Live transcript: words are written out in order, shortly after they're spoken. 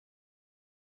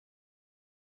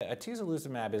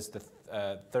Atezolizumab is the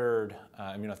third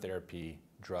immunotherapy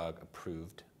drug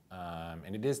approved,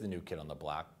 and it is the new kid on the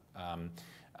block.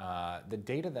 The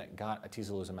data that got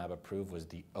atezolizumab approved was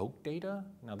the OAK data.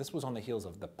 Now, this was on the heels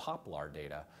of the Poplar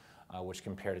data, which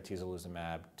compared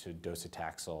atezolizumab to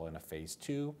docetaxel in a phase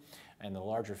 2, and the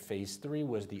larger phase 3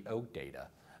 was the OAK data,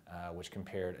 which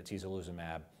compared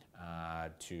atezolizumab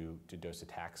to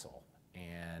docetaxel.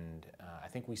 And I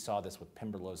think we saw this with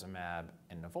pembrolizumab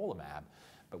and nivolumab,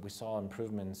 but we saw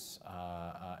improvements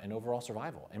in overall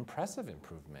survival, impressive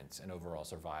improvements in overall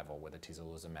survival with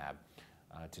atezolizumab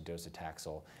to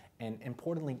docetaxel, and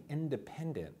importantly,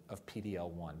 independent of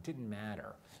PD-L1. Didn't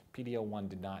matter. PD-L1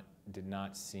 did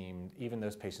not seem, even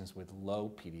those patients with low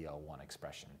PD-L1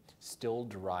 expression, still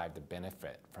derived the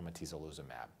benefit from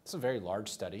atezolizumab. It's a very large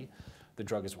study. The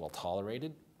drug is well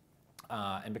tolerated.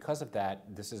 And because of that,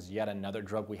 this is yet another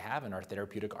drug we have in our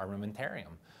therapeutic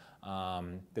armamentarium.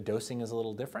 The dosing is a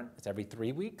little different. It's every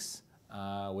 3 weeks,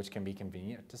 which can be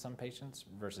convenient to some patients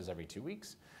versus every 2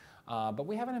 weeks. But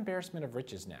we have an embarrassment of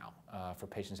riches now for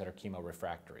patients that are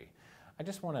chemo-refractory. I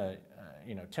just want to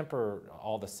temper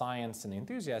all the science and the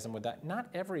enthusiasm with that. Not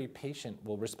every patient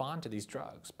will respond to these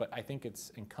drugs, but I think it's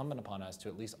incumbent upon us to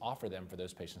at least offer them for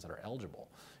those patients that are eligible,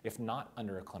 if not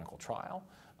under a clinical trial,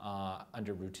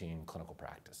 under routine clinical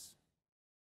practice.